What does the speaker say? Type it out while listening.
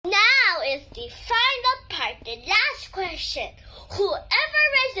the final part, the last question. Whoever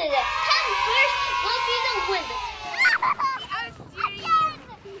raises their hand first will be the winner.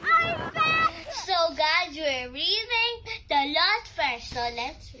 So guys, we're reading the last verse. So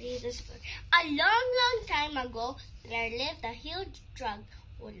let's read this first. A long time ago, there lived a huge drunk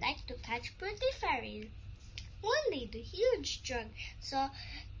who would like to catch pretty fairies. One day, the huge drunk saw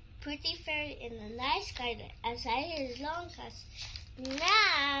pretty fairy in the night sky outside his long house.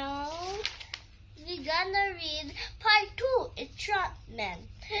 Now, we're gonna read part 2, enchantment.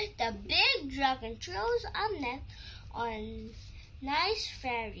 The big dragon throws a net on nice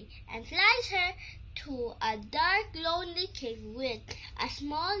fairy and flies her to a dark, lonely cave with a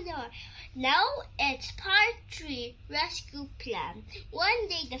small door. Now it's part 3, rescue plan. One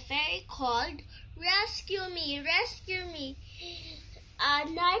day the fairy called, "Rescue me, rescue me." A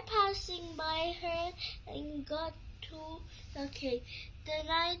knight passing by her and got to the cave. The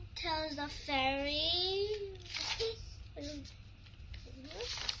knight tells the fairy,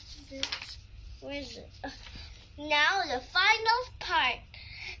 where is it? Now the final part,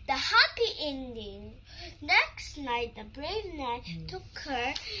 the happy ending. Next night, the brave knight took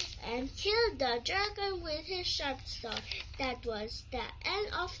her and killed the dragon with his sharp sword. That was the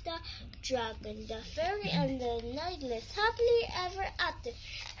end of the dragon. The fairy and the knight lived happily ever after.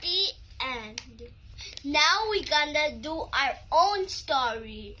 The end. Now we're gonna do our own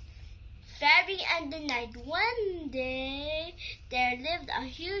story. Fairy and the knight. One day, there lived a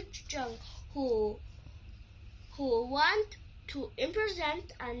huge drunk who wanted to imprison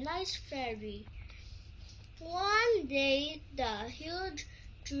a nice fairy. One day, the huge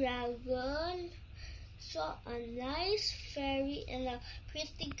dragon saw a nice fairy in a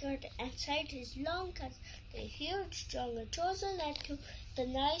pretty garden outside his long house. The huge dragon throws a knife to the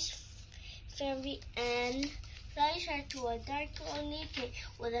nice fairy and flies her to a dark, lonely cave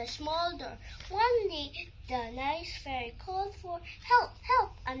with a small door. One day, the nice fairy called for help,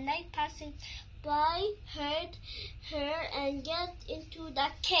 help. A knight passing by heard her and get into the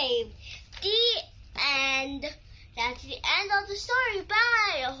cave. The end. That's the end of the story.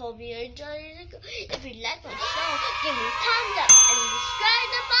 Bye. I hope you enjoyed it. If you like my show, give me a thumbs up and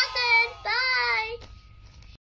subscribe.